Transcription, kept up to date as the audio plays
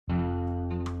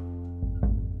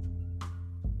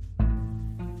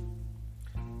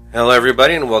Hello,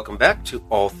 everybody, and welcome back to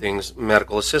All Things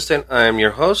Medical Assistant. I'm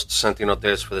your host, Santino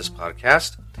Tez, for this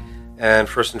podcast. And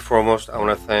first and foremost, I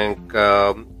want to thank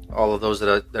all of those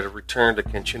that have returned to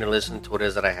continue to listen to what it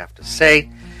is that I have to say.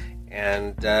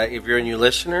 And if you're a new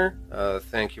listener,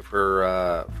 thank you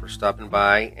for stopping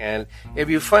by. And if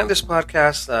you find this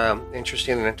podcast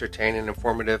interesting and entertaining and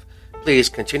informative, please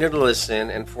continue to listen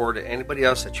and forward to anybody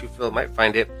else that you feel might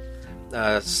find it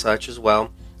such as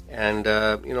well. And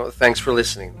thanks for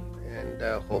listening. And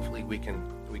hopefully we can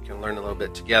learn a little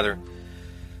bit together.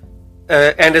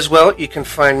 And as well, you can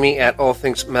find me at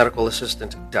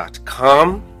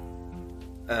allthingsmedicalassistant.com.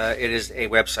 It is a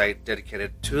website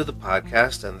dedicated to the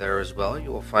podcast, and there as well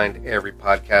you will find every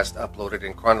podcast uploaded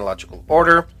in chronological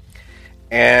order.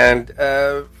 And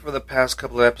for the past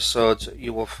couple of episodes,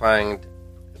 you will find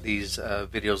these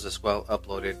videos as well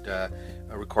uploaded,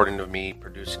 a recording of me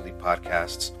producing the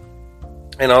podcasts.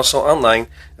 And also online,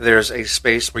 there's a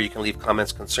space where you can leave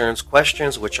comments, concerns,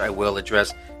 questions, which I will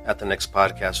address at the next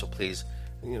podcast. So please,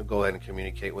 go ahead and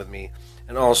communicate with me.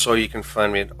 And also, you can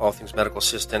find me at All Things Medical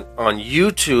Assistant on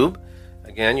YouTube.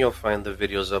 Again, you'll find the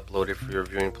videos uploaded for your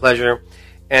viewing pleasure.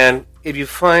 And if you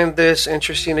find this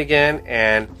interesting again,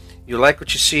 and you like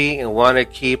what you see and want to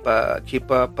keep up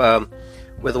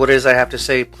with what it is I have to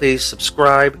say, please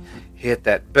subscribe, hit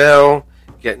that bell,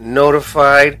 get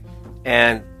notified,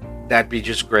 and that'd be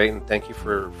just great. And thank you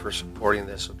for supporting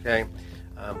this. Okay,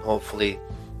 hopefully.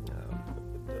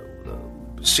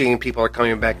 Seeing people are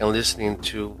coming back and listening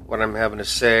to what I'm having to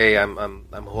say, I'm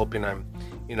hoping I'm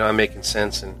making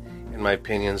sense, and my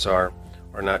opinions are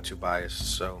not too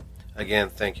biased. So again,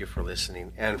 thank you for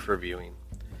listening and for viewing.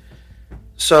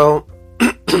 So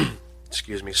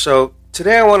excuse me. So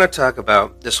today I want to talk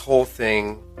about this whole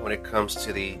thing when it comes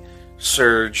to the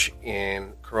surge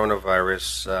in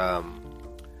coronavirus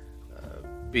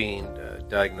being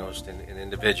diagnosed in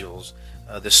individuals,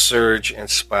 the surge and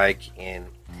spike in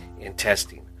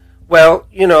testing. Well,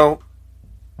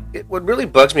 what really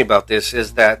bugs me about this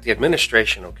is that the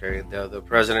administration, the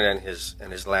president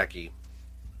and his lackey,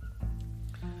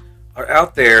 are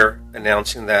out there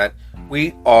announcing that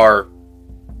we are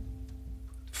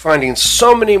finding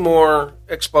so many more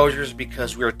exposures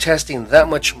because we are testing that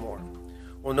much more.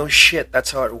 Well, no shit,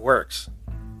 that's how it works.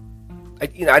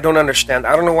 I don't understand.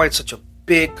 I don't know why it's such a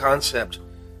big concept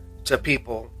to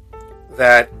people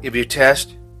that if you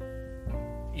test,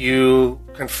 you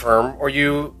confirm or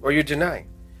you deny.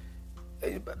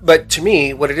 But to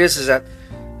me, what it is that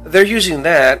they're using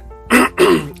that,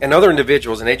 and other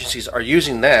individuals and agencies are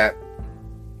using that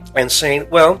and saying,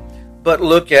 well, but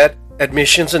look at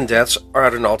admissions and deaths are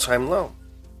at an all-time low.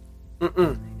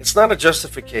 It's not a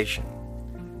justification.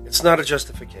 It's not a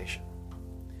justification.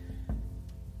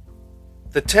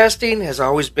 The testing has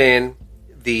always been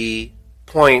the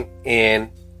point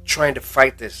in trying to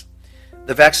fight this.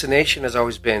 The vaccination has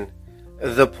always been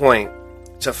the point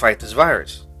to fight this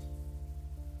virus.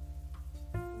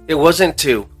 It wasn't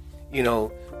to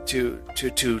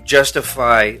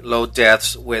justify low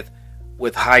deaths with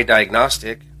high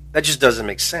diagnostic. That just doesn't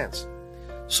make sense.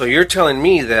 So you're telling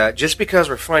me that just because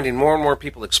we're finding more and more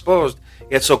people exposed,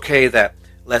 it's okay that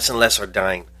less and less are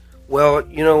dying. Well,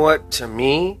 you know what? To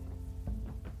me,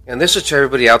 and this is to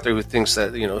everybody out there who thinks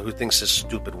that who thinks this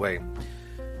stupid way,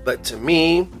 but to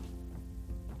me,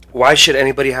 why should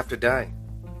anybody have to die?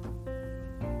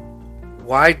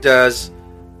 Why does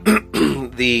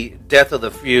the death of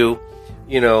the few,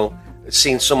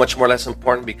 seem so much more less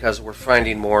important because we're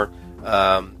finding more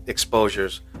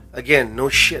exposures? Again, no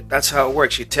shit. That's how it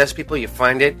works. You test people, you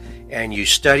find it, and you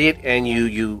study it, and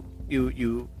you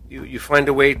find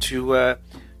a way to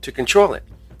control it.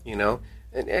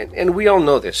 And we all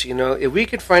know this. If we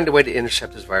could find a way to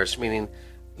intercept this virus, meaning,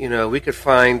 we could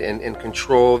find and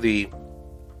control the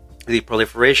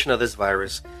proliferation of this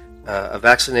virus, a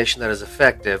vaccination that is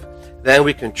effective, then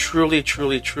we can truly,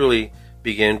 truly, truly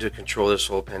begin to control this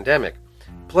whole pandemic.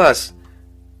 Plus,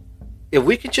 if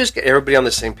we could just get everybody on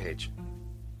the same page,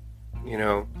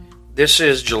 this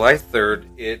is July 3rd.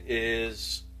 It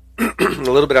is a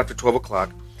little bit after 12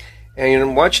 o'clock, and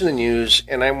I'm watching the news,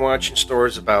 and I'm watching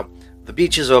stories about the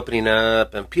beaches opening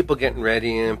up and people getting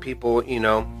ready and people,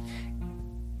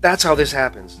 that's how this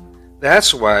happens.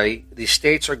 That's why the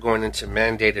states are going into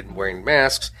mandated wearing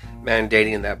masks,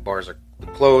 mandating that bars are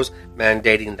closed,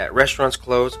 mandating that restaurants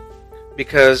close,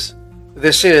 because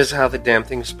this is how the damn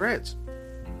thing spreads.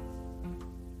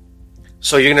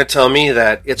 So you're going to tell me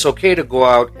that it's okay to go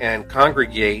out and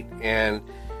congregate and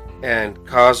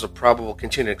cause a probable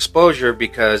continued exposure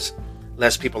because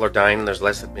less people are dying and there's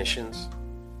less admissions?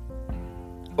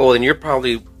 Oh, then you're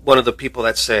probably one of the people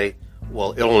that say,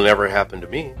 well, it'll never happen to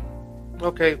me.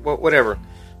 Okay, well, whatever.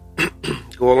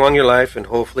 Go along your life, and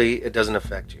hopefully it doesn't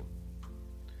affect you.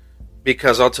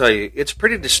 Because I'll tell you, it's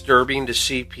pretty disturbing to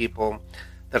see people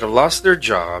that have lost their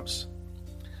jobs,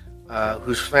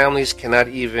 whose families cannot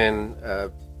even,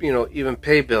 even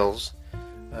pay bills,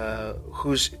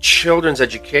 whose children's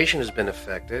education has been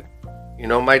affected.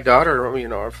 My daughter,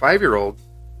 our 5-year-old,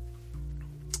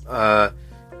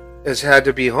 has had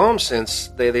to be home since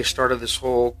they started this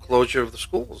whole closure of the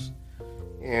schools.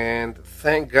 And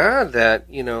thank God that,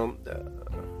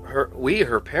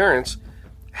 her parents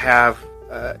have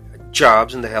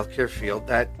jobs in the healthcare field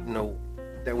that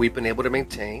that we've been able to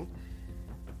maintain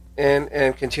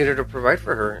and continue to provide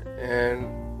for her.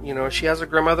 And she has a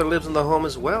grandmother lives in the home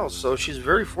as well, so she's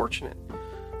very fortunate.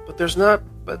 But there's not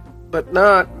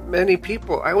many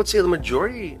people. I would say the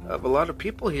majority of a lot of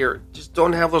people here just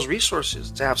don't have those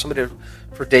resources to have somebody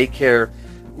for daycare,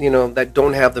 that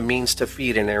don't have the means to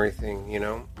feed and everything,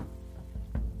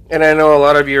 And I know a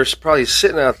lot of you are probably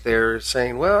sitting out there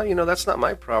saying, well, that's not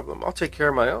my problem. I'll take care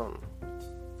of my own.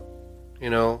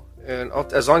 And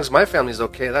as long as my family's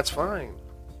okay, that's fine.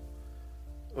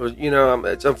 Or,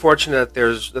 it's unfortunate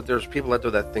that there's people out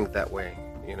there that think that way,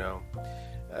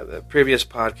 The previous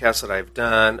podcasts that I've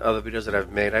done, other videos that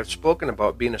I've made, I've spoken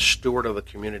about being a steward of the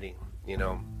community,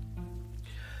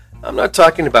 I'm not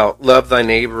talking about love thy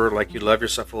neighbor like you love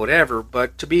yourself or whatever,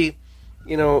 but to be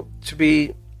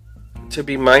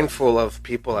mindful of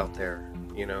people out there,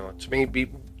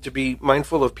 to be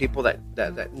mindful of people that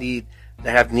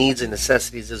have needs and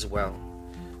necessities as well.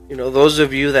 Those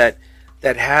of you that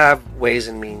have ways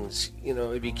and means,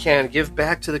 if you can, give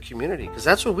back to the community, because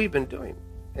that's what we've been doing,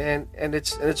 and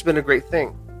it's been a great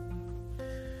thing.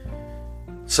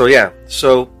 So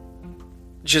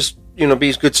just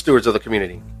be good stewards of the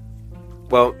community.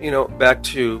 Well, back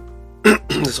to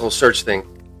this whole search thing.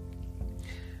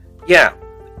 Yeah.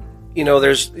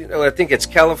 There's, I think it's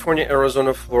California,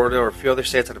 Arizona, Florida, or a few other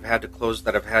states that have had to close,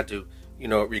 that have had to,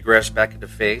 regress back into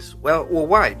phase. Well,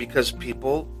 why? Because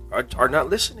people are not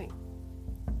listening.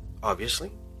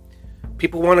 Obviously,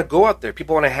 people want to go out there.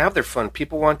 People want to have their fun.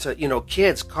 People want to,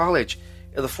 kids, college,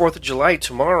 the 4th of July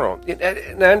tomorrow.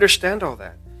 And I understand all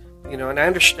that, and I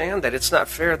understand that it's not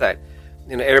fair that,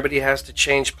 everybody has to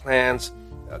change plans,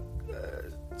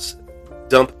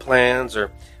 dump plans, or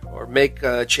make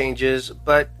changes.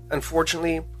 But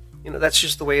unfortunately, that's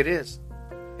just the way it is.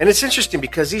 And it's interesting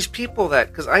because these people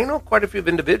because I know quite a few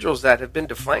individuals that have been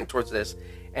defiant towards this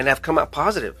and have come out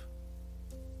positive.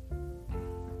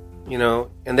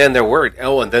 And then they're worried.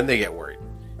 Oh, and then they get worried.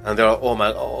 And they're,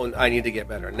 I need to get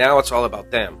better. Now it's all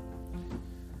about them.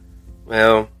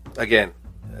 Well, again,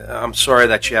 I'm sorry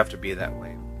that you have to be that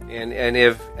way. And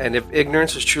if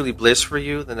ignorance is truly bliss for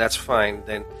you, then that's fine.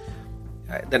 Then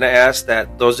I ask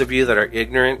that those of you that are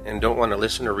ignorant and don't want to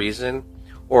listen or reason,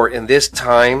 or in this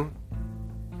time,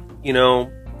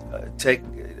 take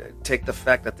the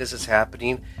fact that this is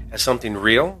happening as something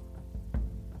real,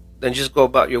 then just go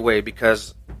about your way,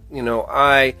 because,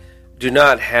 I do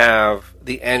not have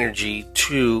the energy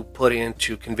to put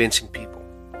into convincing people.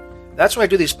 That's why I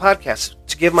do these podcasts,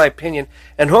 to give my opinion,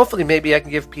 and hopefully maybe I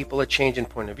can give people a change in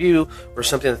point of view or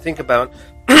something to think about,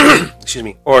 excuse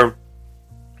me, or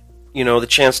the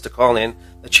chance to call in,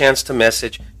 the chance to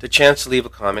message, the chance to leave a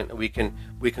comment, and we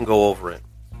can go over it.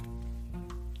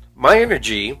 My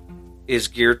energy is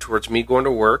geared towards me going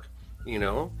to work,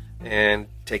 and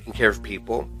taking care of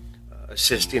people,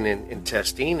 assisting in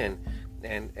testing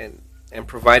and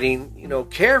providing,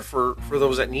 care for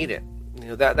those that need it.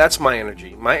 That's my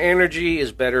energy. My energy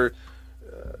is better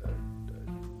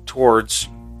towards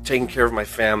taking care of my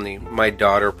family, my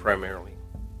daughter primarily.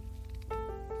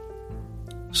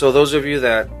 So those of you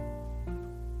that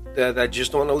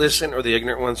just don't want to listen, or the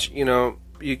ignorant ones,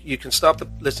 you can stop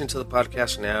listening to the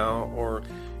podcast now, or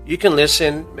you can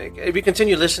listen. If you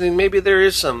continue listening, maybe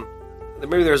there's a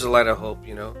light of hope,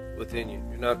 within you.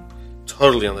 You're not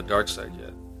totally on the dark side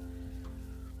yet.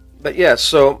 But yeah,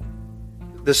 so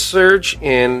the surge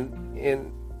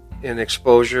in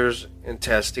exposures and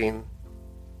testing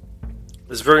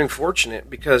is very unfortunate,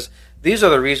 because these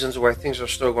are the reasons why things are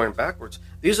still going backwards.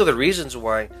 These are the reasons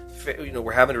why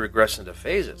we're having to regress into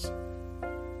phases.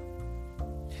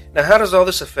 Now, how does all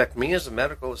this affect me as a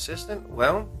medical assistant?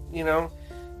 Well,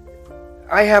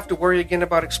 I have to worry again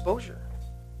about exposure.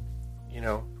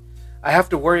 I have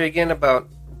to worry again about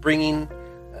bringing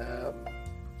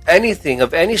anything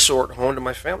of any sort home to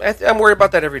my family. I'm worried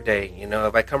about that every day.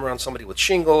 If I come around somebody with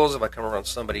shingles, if I come around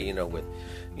somebody, with,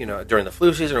 during the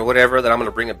flu season or whatever, that I'm going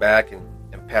to bring it back and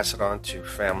pass it on to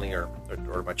family or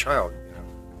my child.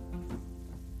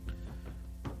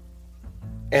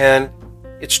 And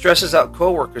it stresses out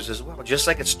coworkers as well, just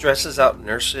like it stresses out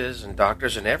nurses and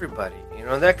doctors and everybody.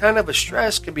 And that kind of a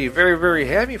stress can be very, very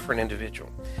heavy for an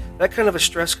individual. That kind of a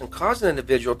stress can cause an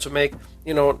individual to make,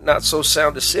 not so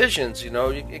sound decisions.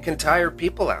 It can tire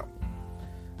people out.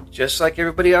 Just like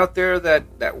everybody out there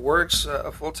that works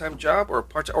a full-time job or a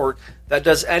part-time, or that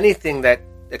does anything that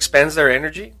expends their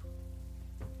energy.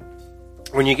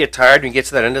 When you get tired, when you get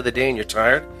to that end of the day and you're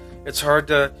tired, it's hard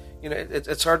to,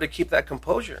 it's hard to keep that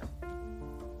composure.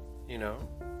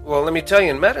 Well, let me tell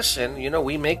you, in medicine,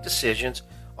 we make decisions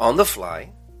on the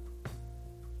fly,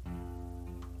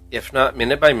 if not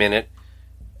minute by minute,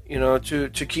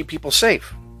 to keep people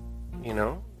safe.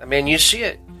 You see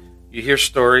it. You hear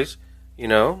stories. You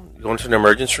go into an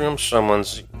emergency room,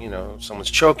 someone's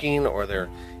choking, or they're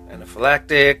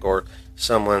anaphylactic, or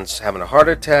someone's having a heart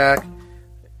attack.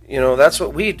 That's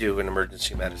what we do in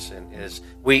emergency medicine. Is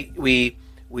we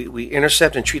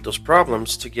intercept and treat those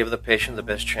problems to give the patient the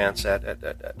best chance at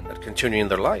continuing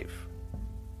their life.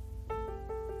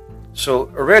 So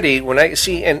already, when I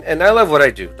see, and I love what I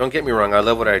do. Don't get me wrong, I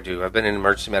love what I do. I've been in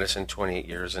emergency medicine 28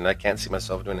 years, and I can't see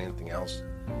myself doing anything else.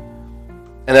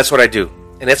 And that's what I do.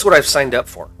 And that's what I've signed up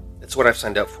for. It's what I've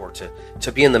signed up for,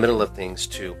 to be in the middle of things,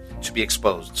 to be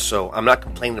exposed. So I'm not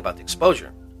complaining about the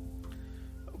exposure.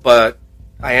 But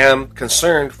I am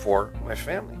concerned for my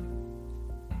family.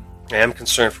 I am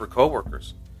concerned for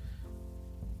coworkers.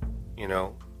 Being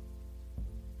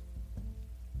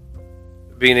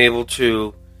able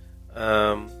to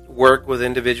work with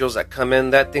individuals that come in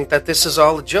that think that this is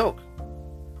all a joke.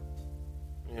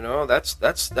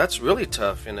 That's really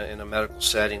tough in a medical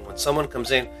setting when someone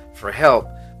comes in for help,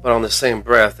 but on the same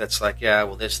breath, it's like, yeah,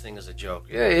 well, this thing is a joke.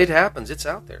 Yeah, it happens. It's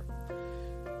out there.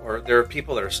 Or there are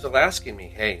people that are still asking me,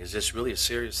 hey, is this really a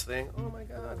serious thing? Oh my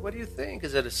God, what do you think?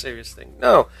 Is it a serious thing?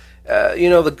 No.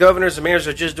 The governors and mayors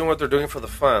are just doing what they're doing for the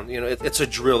fun. It's a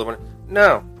drill.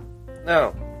 No.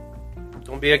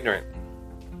 Don't be ignorant.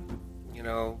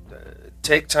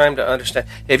 Take time to understand.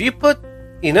 If you put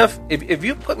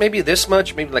maybe this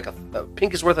much, maybe like a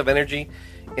pinky's worth of energy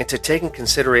into taking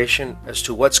consideration as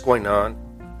to what's going on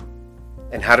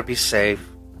and how to be safe,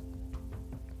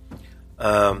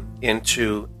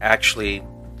 into actually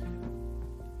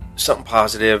something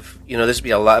positive, this would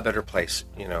be a lot better place,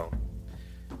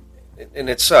 And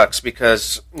it sucks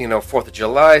because, 4th of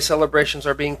July celebrations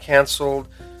are being canceled.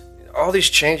 All these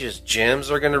changes, gyms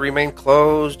are going to remain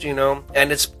closed,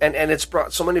 and it's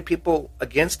brought so many people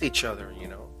against each other,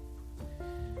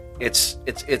 It's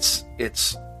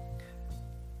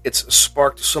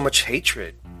sparked so much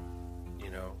hatred,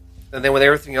 And then with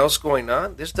everything else going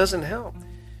on, this doesn't help.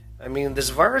 This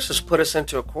virus has put us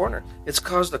into a corner. It's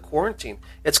caused a quarantine.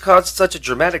 It's caused such a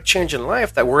dramatic change in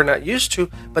life that we're not used to,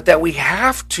 but that we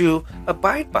have to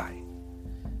abide by.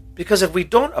 Because if we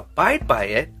don't abide by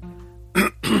it,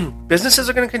 businesses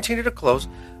are going to continue to close.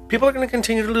 People are going to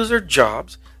continue to lose their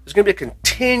jobs. There's going to be a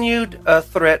continued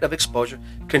threat of exposure,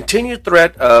 continued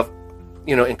threat of,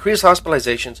 increased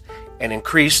hospitalizations and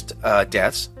increased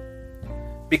deaths.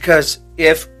 Because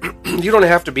if you don't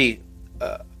have to be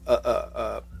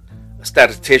a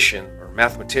statistician or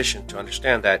mathematician to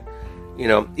understand that,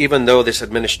 even though this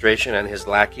administration and his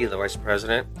lackey, the vice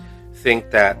president, think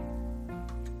that,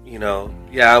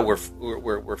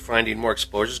 we're finding more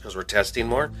exposures because we're testing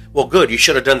more. Well, good. You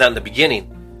should have done that in the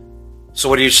beginning. So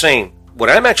what are you saying? What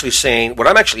I'm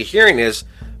actually hearing is,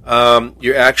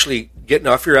 you're actually getting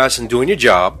off your ass and doing your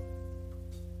job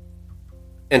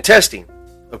and testing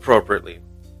appropriately.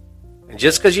 And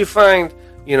just because you find,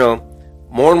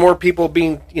 more and more people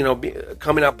being,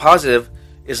 coming out positive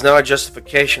is not a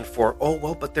justification for,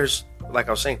 but there's, like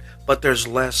I was saying, but there's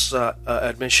less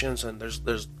admissions and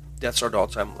there's deaths are at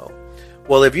all-time low.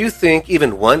 Well, if you think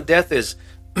even one death is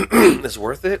is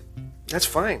worth it, that's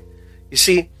fine. You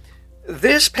see,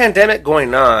 this pandemic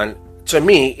going on, to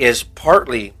me, is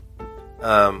partly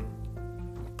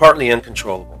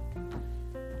uncontrollable.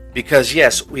 Because,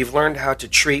 yes, we've learned how to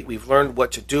treat, we've learned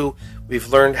what to do, we've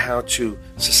learned how to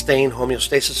sustain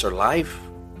homeostasis or life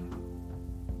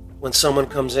when someone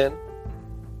comes in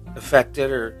affected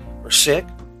or sick.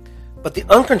 But the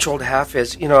uncontrolled half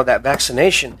is, that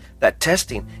vaccination, that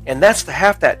testing, and that's the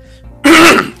half that,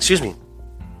 excuse me,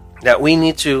 that we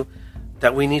need to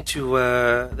get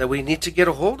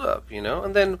a hold of,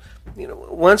 And then,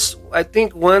 once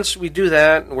we do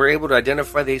that and we're able to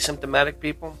identify the asymptomatic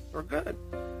people, we're good.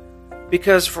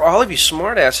 Because for all of you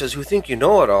smartasses who think you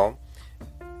know it all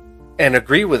and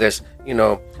agree with this,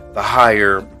 the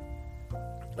higher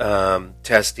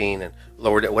testing and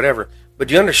lower whatever, but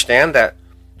do you understand that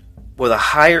with a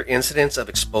higher incidence of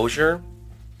exposure,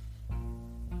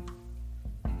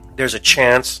 there's a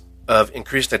chance of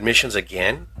increased admissions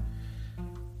again.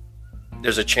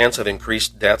 There's a chance of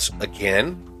increased deaths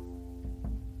again.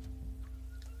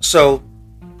 So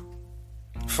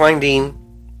finding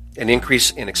an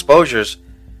increase in exposures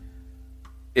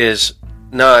is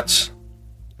not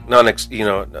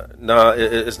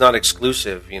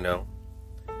exclusive.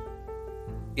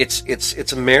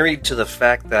 It's married to the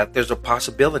fact that there's a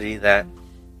possibility that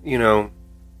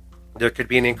there could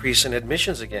be an increase in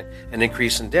admissions again, an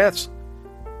increase in deaths.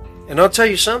 And I'll tell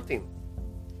you something.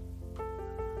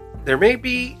 There may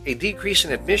be a decrease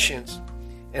in admissions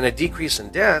and a decrease in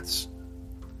deaths,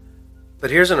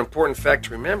 but here's an important fact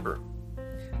to remember.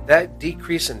 That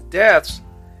decrease in deaths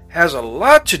has a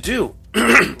lot to do,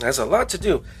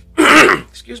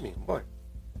 excuse me, boy,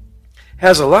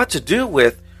 has a lot to do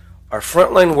with our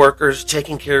frontline workers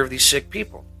taking care of these sick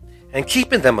people and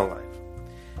keeping them alive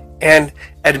and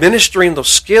administering those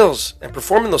skills and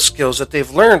performing those skills that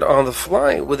they've learned on the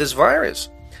fly with this virus.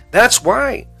 That's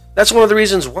why. That's one of the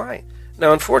reasons why.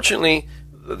 Now, unfortunately,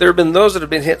 there have been those that have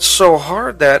been hit so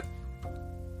hard that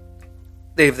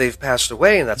they've passed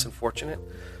away, and that's unfortunate.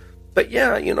 But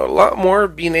yeah, a lot more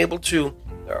being able to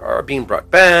are being brought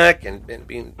back and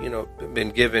being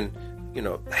been given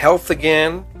health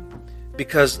again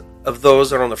because of those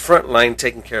that are on the front line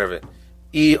taking care of it.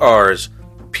 ERs,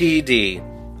 PD,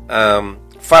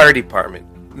 fire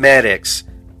department, medics,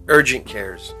 urgent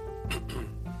cares.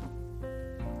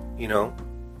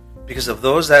 Because of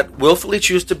those that willfully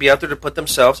choose to be out there to put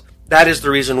themselves, that is the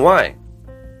reason why.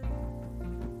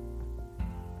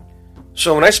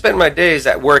 So when I spend my days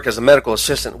at work as a medical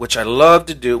assistant, which I love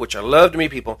to do, which I love to meet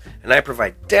people, and I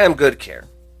provide damn good care,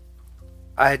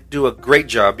 I do a great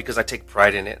job because I take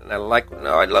pride in it, and I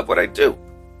love what I do.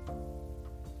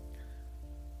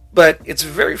 But it's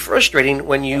very frustrating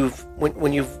when you've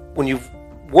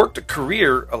worked a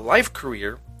career, a life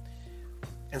career,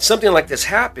 and something like this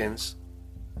happens,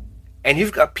 and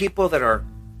you've got people that are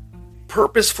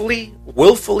purposefully,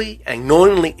 willfully, and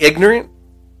knowingly ignorant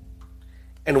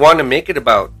and want to make it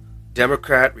about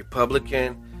Democrat,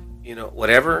 Republican,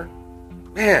 whatever.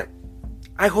 Man,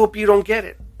 I hope you don't get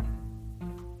it.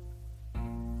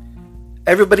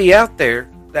 Everybody out there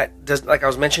that does, like I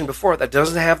was mentioning before, that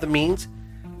doesn't have the means,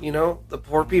 the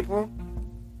poor people,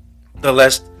 the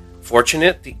less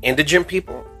fortunate, the indigent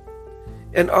people,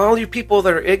 and all you people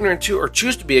that are ignorant too, or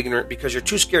choose to be ignorant because you're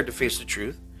too scared to face the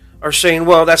truth, are saying,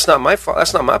 well, that's not my fault,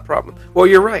 that's not my problem. Well,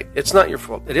 you're right. It's not your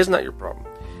fault. It is not your problem.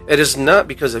 It is not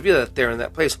because of you that they're in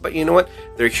that place. But you know what?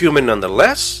 They're human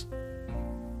nonetheless,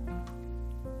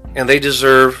 and they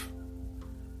deserve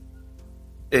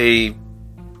a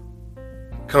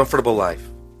comfortable life.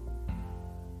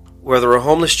 Whether a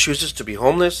homeless chooses to be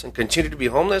homeless and continue to be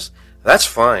homeless, that's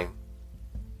fine.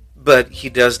 But he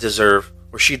does deserve,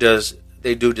 or she does,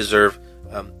 they do deserve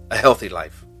a healthy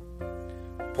life.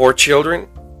 Poor children,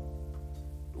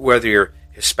 whether you're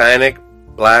Hispanic,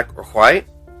 black, or white,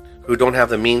 who don't have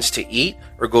the means to eat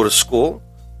or go to school,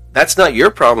 that's not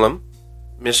your problem,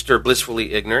 Mr.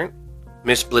 Blissfully Ignorant,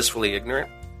 Miss Blissfully Ignorant.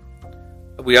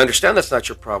 We understand that's not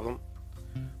your problem,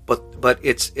 but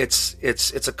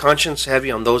it's a conscience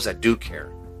heavy on those that do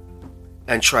care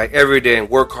and try every day and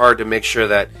work hard to make sure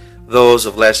that those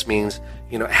of less means,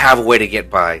 have a way to get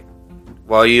by,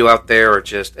 while you out there are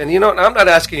just, and I'm not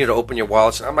asking you to open your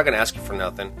wallets. I'm not going to ask you for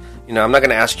nothing. I'm not going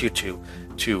to ask you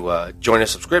to join a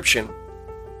subscription.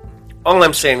 All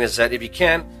I'm saying is that if you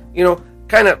can,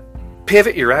 kind of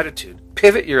pivot your attitude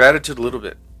a little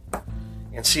bit,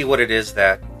 and see what it is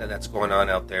that's going on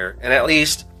out there, and at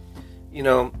least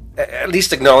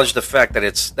acknowledge the fact that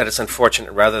it's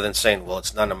unfortunate, rather than saying, well,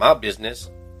 it's none of my business.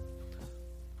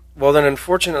 Well, then,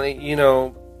 unfortunately,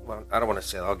 well, I don't want to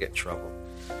say that. I'll get in trouble.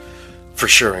 For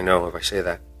sure, I know if I say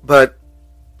that. But,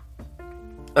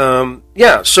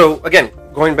 yeah, so, again,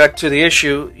 going back to the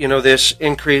issue, this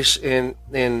increase in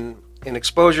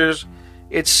exposures,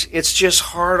 it's just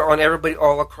hard on everybody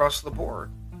all across the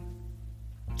board.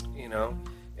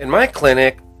 In my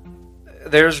clinic,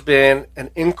 there's been an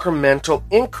incremental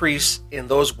increase in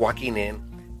those walking in,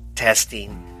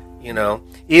 testing,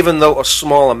 even though a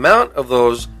small amount of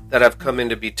those that have come in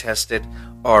to be tested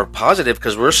are positive,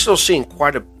 because we're still seeing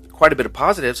quite a bit of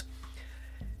positives.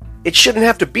 It shouldn't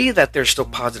have to be that there's still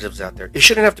positives out there. It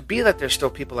shouldn't have to be that there's still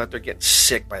people out there getting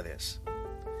sick by this.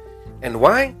 And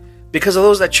why? Because of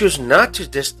those that choose not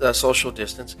to social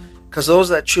distance, because those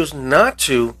that choose not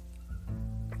to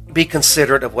be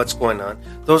considerate of what's going on,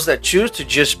 those that choose to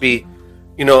just be,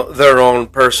 their own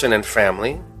person and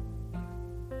family.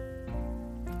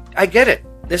 I get it.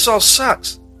 This all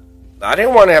sucks. I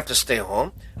didn't want to have to stay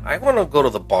home. I want to go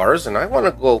to the bars, and I want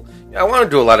to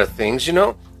do a lot of things,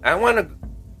 I want to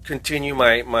continue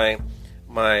my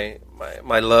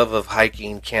love of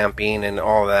hiking, camping, and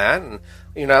all that. And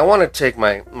I want to take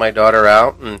my daughter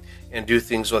out and do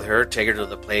things with her, take her to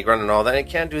the playground and all that. I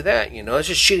can't do that. It's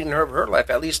just cheating her of her life.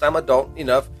 At least I'm adult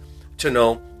enough to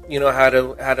know how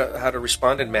to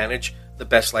respond and manage the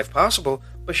best life possible.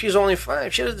 But she's only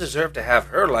 5. She doesn't deserve to have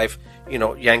her life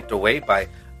yanked away by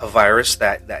a virus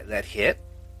that hit,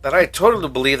 that I totally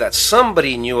believe that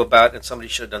somebody knew about and somebody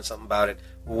should have done something about it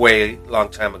way long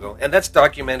time ago. And that's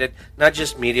documented, not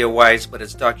just media-wise, but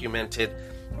it's documented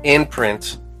in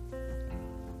print.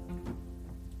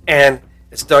 And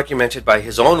it's documented by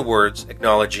his own words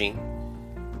acknowledging.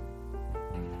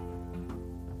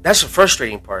 That's the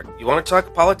frustrating part. You want to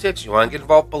talk politics? You want to get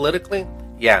involved politically?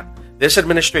 Yeah. This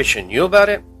administration knew about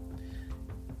it.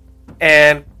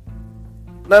 And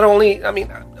not only,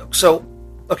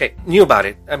 knew about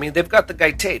it. They've got the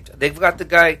guy taped. They've got the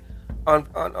guy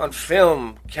on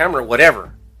film, camera,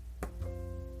 whatever.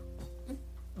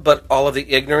 But all of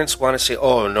the ignorance want to say,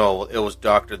 oh no, it was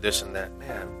doctor this and that.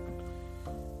 Man.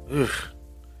 Oof.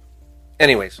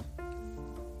 Anyways.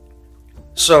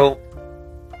 So,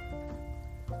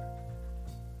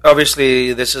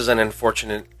 obviously this is an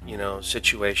unfortunate,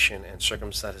 situation and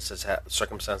circumstance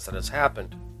that has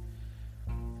happened.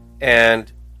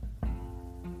 And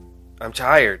I'm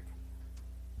tired.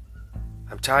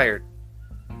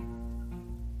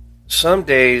 Some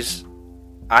days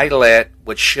I let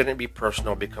what shouldn't be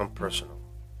personal become personal.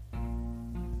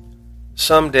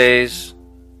 Some days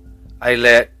I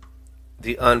let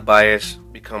the unbiased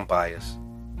become biased.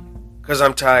 Because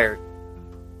I'm tired.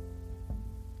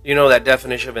 That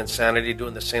definition of insanity,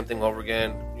 doing the same thing over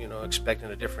again, expecting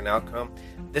a different outcome.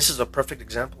 This is a perfect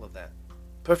example of that.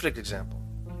 Perfect example.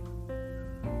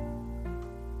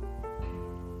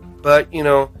 But,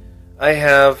 I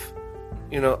have,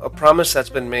 a promise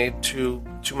that's been made to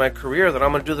my career that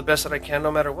I'm going to do the best that I can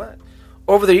no matter what.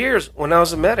 Over the years, when I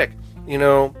was a medic,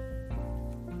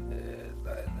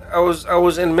 I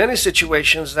was in many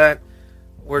situations that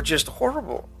were just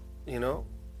horrible,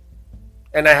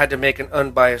 and I had to make an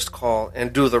unbiased call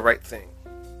and do the right thing.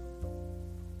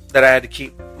 That I had to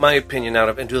keep my opinion out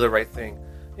of and do the right thing.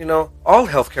 All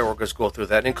healthcare workers go through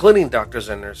that, including doctors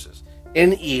and nurses,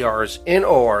 in ERs, in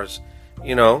ORs,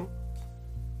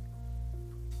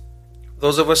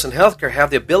 Those of us in healthcare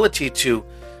have the ability to,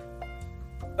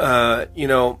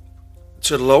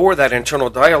 to lower that internal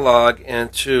dialogue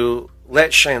and to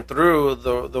let shine through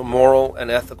the moral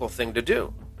and ethical thing to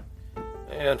do.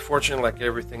 And unfortunately, like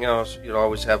everything else, you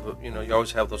always have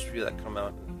those few that come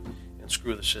out and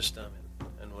screw the system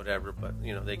and whatever, but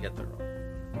they get their own.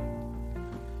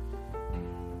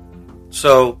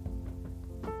 So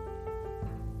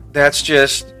that's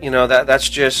just that's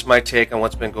just my take on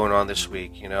what's been going on this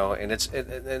week, and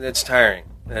it's tiring,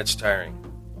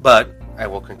 but I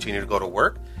will continue to go to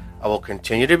work. I will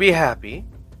continue to be happy,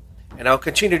 and I'll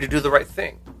continue to do the right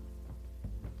thing.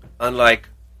 Unlike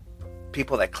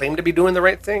people that claim to be doing the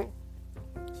right thing,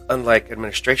 unlike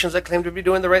administrations that claim to be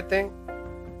doing the right thing,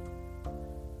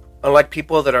 unlike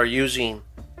people that are using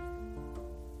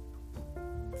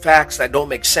facts that don't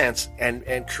make sense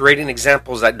and creating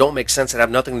examples that don't make sense and have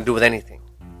nothing to do with anything.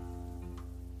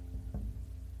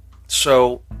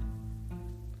 So,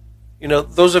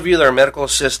 those of you that are medical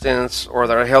assistants or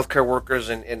that are healthcare workers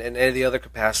in any other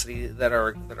capacity that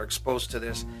are exposed to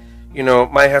this,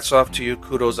 my hat's off to you.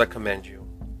 Kudos, I commend you.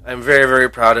 I'm very, very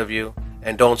proud of you,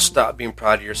 and don't stop being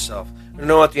proud of yourself.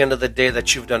 Know at the end of the day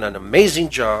that you've done an amazing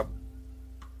job,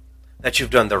 that you've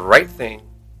done the right thing,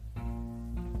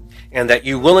 and that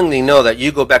you willingly know that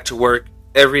you go back to work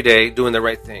every day doing the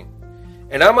right thing.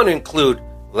 And I'm going to include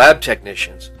lab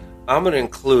technicians. I'm going to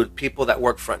include people that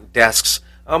work front desks.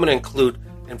 I'm going to include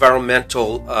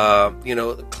environmental,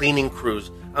 cleaning crews.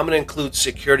 I'm going to include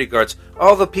security guards.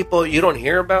 All the people you don't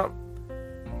hear about,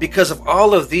 because of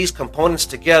all of these components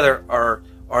together are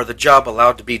the job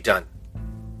allowed to be done.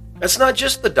 It's not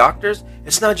just the doctors.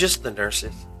 It's not just the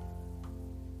nurses.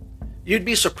 You'd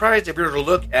be surprised if you were to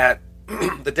look at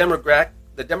the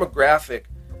demographic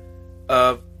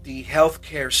of the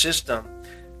healthcare system.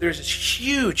 There's this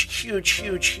huge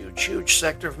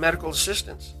sector of medical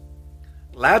assistants,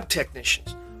 lab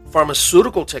technicians,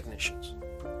 pharmaceutical technicians.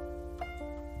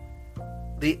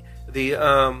 The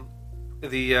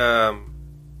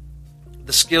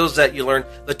skills that you learn,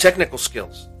 the technical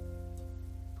skills.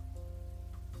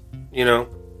 And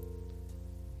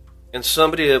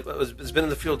somebody has been in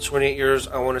the field 28 years,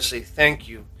 I want to say thank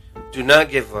you. Do not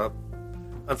give up.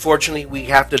 Unfortunately, we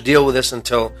have to deal with this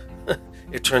until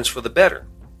it turns for the better.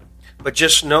 But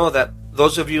just know that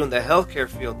those of you in the healthcare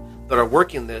field that are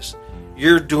working this,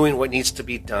 you're doing what needs to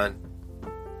be done.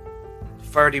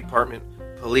 fire department,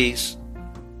 police.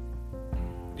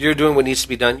 You're doing what needs to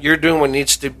be done. You're doing what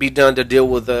needs to be done to deal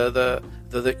with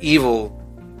the evil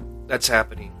that's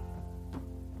happening.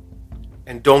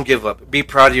 And don't give up. Be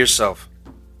proud of yourself.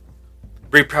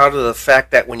 Be proud of the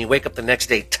fact that when you wake up the next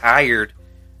day tired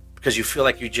because you feel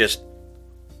like you just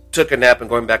took a nap and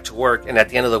going back to work, and at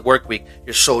the end of the work week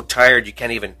you're so tired you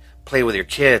can't even play with your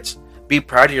kids. Be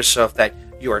proud of yourself that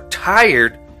you are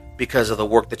tired because of the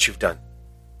work that you've done.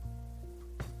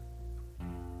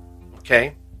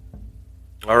 Okay?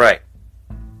 All right.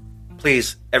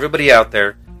 Please, everybody out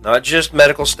there, not just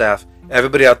medical staff,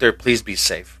 everybody out there, please be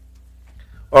safe.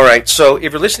 All right, so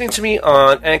if you're listening to me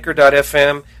on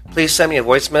Anchor.fm, please send me a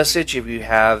voice message if you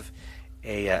have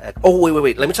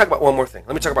wait. Let me talk about one more thing.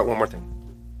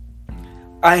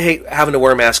 I hate having to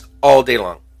wear a mask all day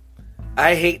long.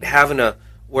 I hate having to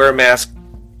wear a mask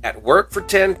at work for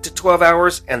 10 to 12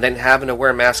 hours and then having to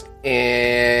wear a mask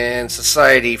in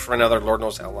society for another Lord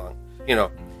knows how long.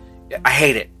 I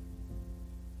hate it.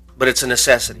 But it's a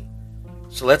necessity.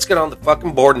 So let's get on the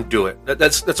fucking board and do it.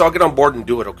 Let's all get on board and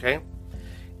do it, okay?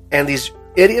 And these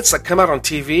idiots that come out on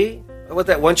TV, what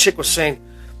that one chick was saying,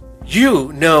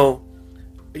 you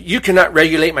cannot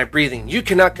regulate my breathing. You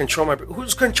cannot control my breathing.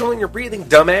 Who's controlling your breathing,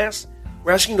 dumbass?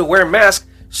 We're asking you to wear a mask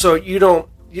so you don't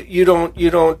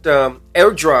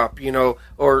airdrop,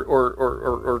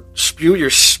 or spew your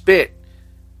spit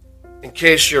in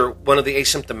case you're one of the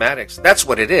asymptomatics. That's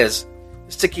what it is.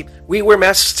 We wear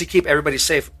masks to keep everybody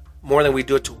safe more than we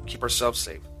do it to keep ourselves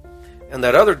safe. And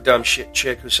that other dumb shit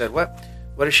chick who said, what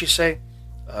did she say?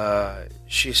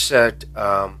 She said,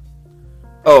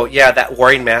 that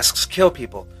wearing masks kill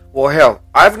people. Well, hell,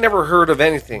 I've never heard of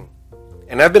anything.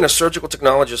 And I've been a surgical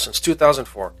technologist since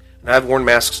 2004. And I've worn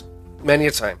masks many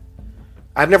a time.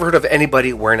 I've never heard of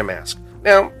anybody wearing a mask.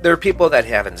 Now, there are people that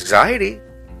have anxiety.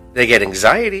 They get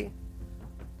anxiety.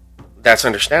 That's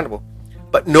understandable.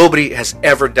 But nobody has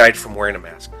ever died from wearing a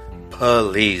mask.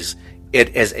 Please.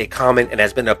 It is a common and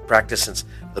has been a practice since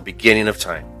the beginning of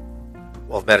time.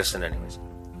 Well, of medicine anyways.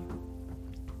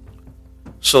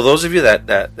 So those of you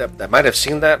that might have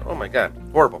seen that, oh my God,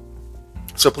 horrible.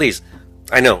 So please,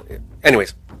 I know.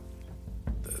 Anyways.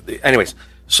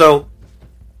 So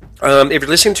if you're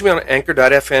listening to me on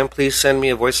Anchor.fm, please send me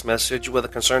a voice message with a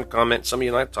concerned comment, something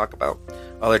you'd like to talk about.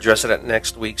 I'll address it at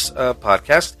next week's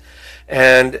podcast.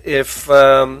 And if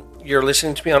you're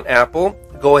listening to me on Apple,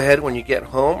 go ahead when you get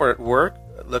home or at work,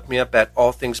 look me up at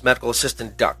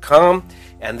allthingsmedicalassistant.com,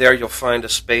 and there you'll find a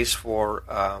space for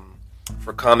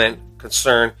comment,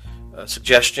 concern,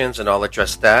 suggestions, and I'll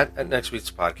address that at next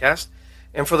week's podcast.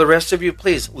 And for the rest of you,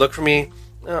 please look for me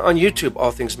on YouTube,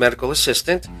 All Things Medical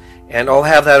Assistant, and I'll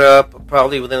have that up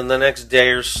probably within the next day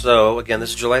or so. Again,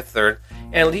 this is July 3rd.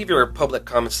 And leave your public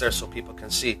comments there so people can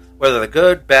see whether they're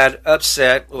good, bad,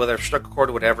 upset, whether they're struck a chord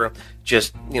or whatever.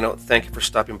 Just, thank you for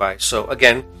stopping by. So,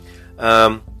 again,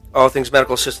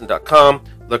 allthingsmedicalassistant.com.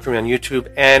 Look for me on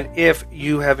YouTube. And if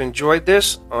you have enjoyed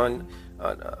this on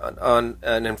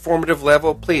an informative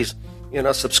level, please,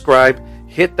 subscribe.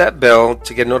 Hit that bell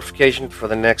to get a notification for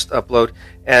the next upload.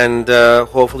 And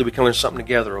hopefully we can learn something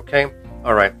together, okay?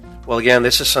 All right. Well, again,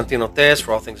 this is Santino Tez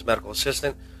for All Things Medical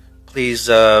Assistant. Please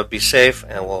be safe,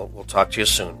 and we'll talk to you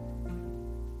soon.